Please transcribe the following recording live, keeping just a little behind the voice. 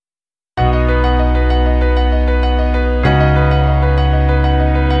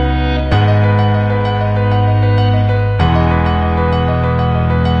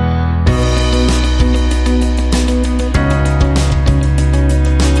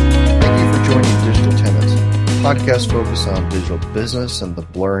podcast focused on digital business and the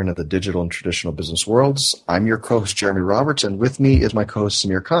blurring of the digital and traditional business worlds. I'm your co-host, Jeremy Roberts, and with me is my co-host,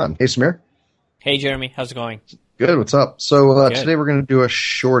 Samir Khan. Hey, Samir. Hey, Jeremy. How's it going? Good. What's up? So today we're going to do a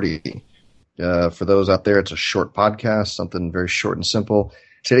shorty. For those out there, it's a short podcast, something very short and simple.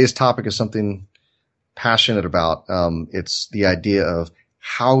 Today's topic is something passionate about. It's the idea of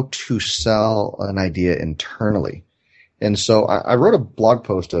how to sell an idea internally. And so I wrote a blog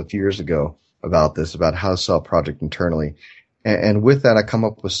post a few years ago about this, about how to sell a project internally. And with that, I come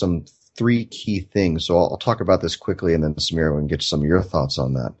up with some 3 key things. So I'll talk about this quickly, and then Samir, we can get some of your thoughts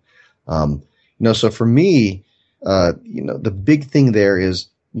on that. So for me, the big thing there is,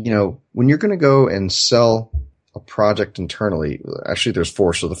 when you're going to go and sell a project internally, actually there's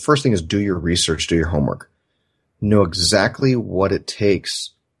 4. So the first thing is do your research, do your homework. Know exactly what it takes,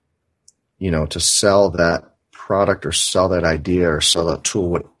 to sell that product or sell that idea or sell that tool,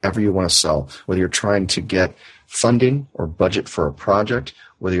 whatever you want to sell, whether you're trying to get funding or budget for a project,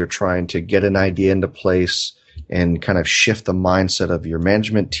 whether you're trying to get an idea into place and kind of shift the mindset of your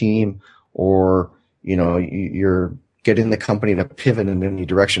management team, or, you're getting the company to pivot in any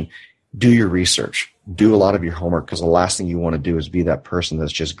direction. Do your research. Do a lot of your homework, because the last thing you want to do is be that person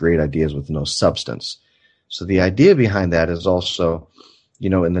that's just great ideas with no substance. So the idea behind that is also,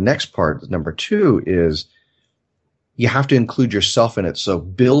 in the next part, number 2, is you have to include yourself in it. So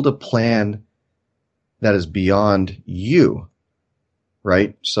build a plan that is beyond you,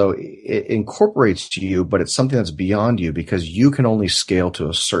 right? So it incorporates you, but it's something that's beyond you because you can only scale to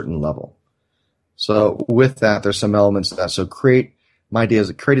a certain level. So with that, there's some elements of that. So my idea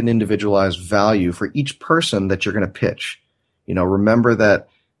is create an individualized value for each person that you're going to pitch. Remember that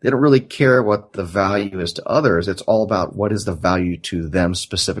they don't really care what the value is to others. It's all about what is the value to them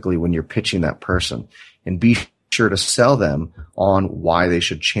specifically when you're pitching that person. And be sure to sell them on why they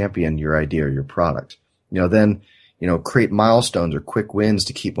should champion your idea or your product. Then create milestones or quick wins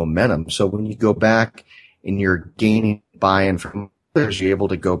to keep momentum. So when you go back and you're gaining buy-in from others, you're able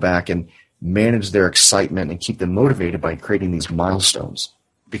to go back and manage their excitement and keep them motivated by creating these milestones.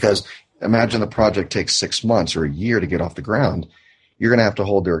 Because imagine the project takes 6 months or a year to get off the ground. You're going to have to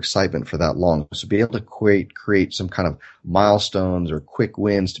hold their excitement for that long. So be able to create some kind of milestones or quick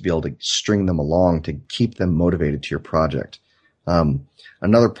wins to be able to string them along to keep them motivated to your project.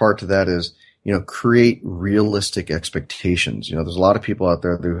 Another part to that is, create realistic expectations. There's a lot of people out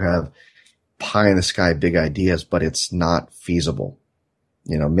there who have pie in the sky big ideas, but it's not feasible.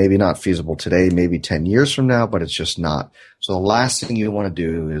 Maybe not feasible today, maybe 10 years from now, but it's just not. So the last thing you want to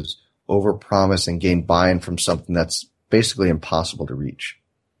do is overpromise and gain buy-in from something that's basically impossible to reach.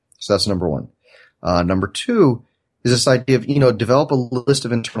 So that's number 1. Number 2 is this idea of, develop a list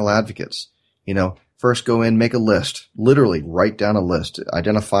of internal advocates. First go in, make a list, literally write down a list,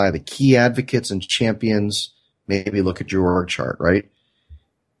 identify the key advocates and champions, maybe look at your org chart, right?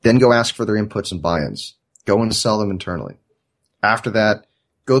 Then go ask for their inputs and buy-ins. Go and sell them internally. After that,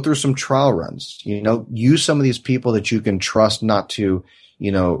 go through some trial runs. Use some of these people that you can trust not to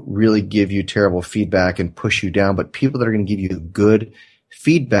really give you terrible feedback and push you down, but people that are going to give you good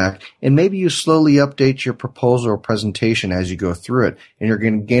feedback. And maybe you slowly update your proposal or presentation as you go through it, and you're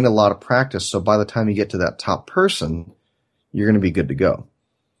going to gain a lot of practice. So by the time you get to that top person, you're going to be good to go.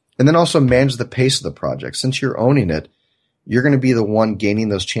 And then also manage the pace of the project. Since you're owning it, you're going to be the one gaining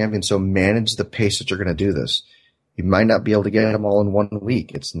those champions. So manage the pace that you're going to do this. You might not be able to get them all in 1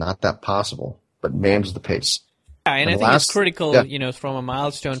 week. It's not that possible, but manage the pace. Yeah, and I think it's critical, from a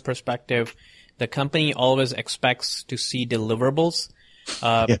milestone perspective, the company always expects to see deliverables.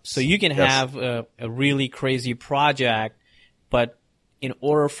 So you can have a really crazy project, but in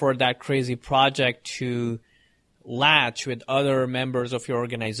order for that crazy project to latch with other members of your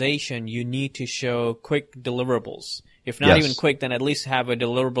organization, you need to show quick deliverables. If not even quick, then at least have a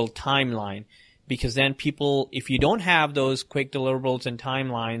deliverable timeline. Because then people, if you don't have those quick deliverables and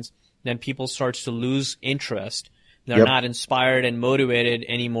timelines, then people start to lose interest. They're not inspired and motivated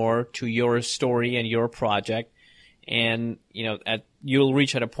anymore to your story and your project. And, you'll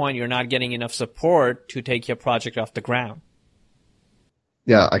reach at a point you're not getting enough support to take your project off the ground.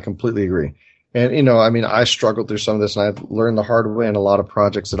 Yeah, I completely agree. And, I struggled through some of this, and I've learned the hard way in a lot of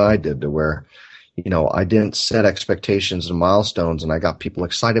projects that I did, to where, I didn't set expectations and milestones, and I got people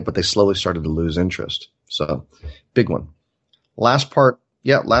excited, but they slowly started to lose interest. So, big one. Last part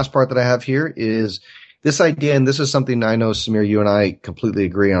that I have here is this idea, and this is something I know, Samir, you and I completely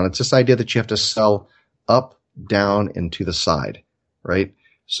agree on. It's this idea that you have to sell up, down, and to the side, right?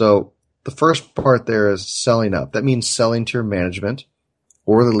 So the first part there is selling up. That means selling to your management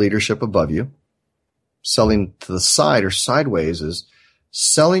or the leadership above you. Selling to the side or sideways is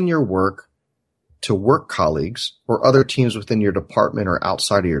selling your work to work colleagues or other teams within your department or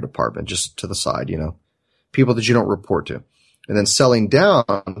outside of your department, just to the side, people that you don't report to. And then selling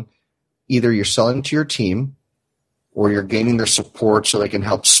down, either you're selling to your team or you're gaining their support so they can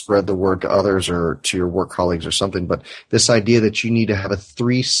help spread the word to others or to your work colleagues or something. But this idea that you need to have a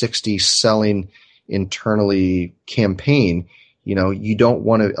 360 selling internally campaign, you don't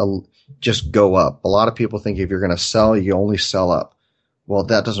want to just go up. A lot of people think if you're going to sell, you only sell up. Well,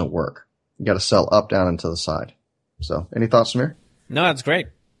 that doesn't work. You got to sell up, down, and to the side. So any thoughts, Samir? No, that's great.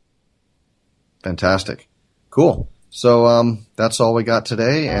 Fantastic. Cool. So that's all we got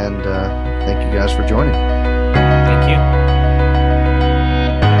today, and thank you guys for joining.